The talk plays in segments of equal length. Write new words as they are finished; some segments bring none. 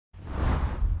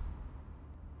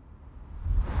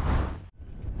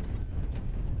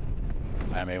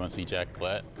I'm A1C Jack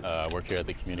Collette. I work here at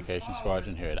the Communications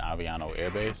Squadron here at Aviano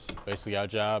Air Base. Basically, our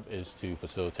job is to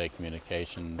facilitate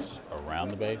communications around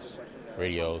the base,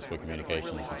 radios for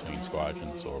communications between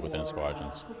squadrons or within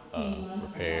squadrons,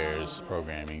 repairs,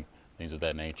 programming, things of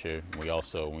that nature.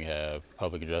 When we have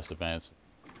public address events,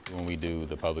 when we do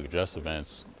the public address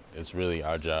events, it's really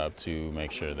our job to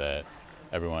make sure that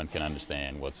everyone can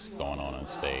understand what's going on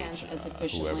stage.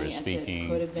 Whoever is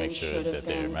speaking, make sure that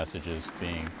their message is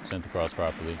being sent across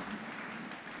properly.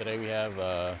 Today we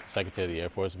have Secretary of the Air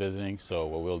Force visiting, so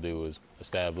what we'll do is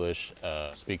establish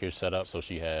a speaker setup so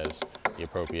she has the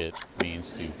appropriate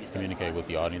means to communicate with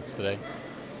the audience today.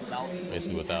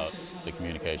 Basically, without the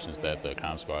communications that the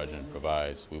COMM Squadron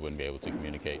provides, we wouldn't be able to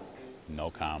communicate.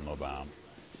 No comm, no bomb.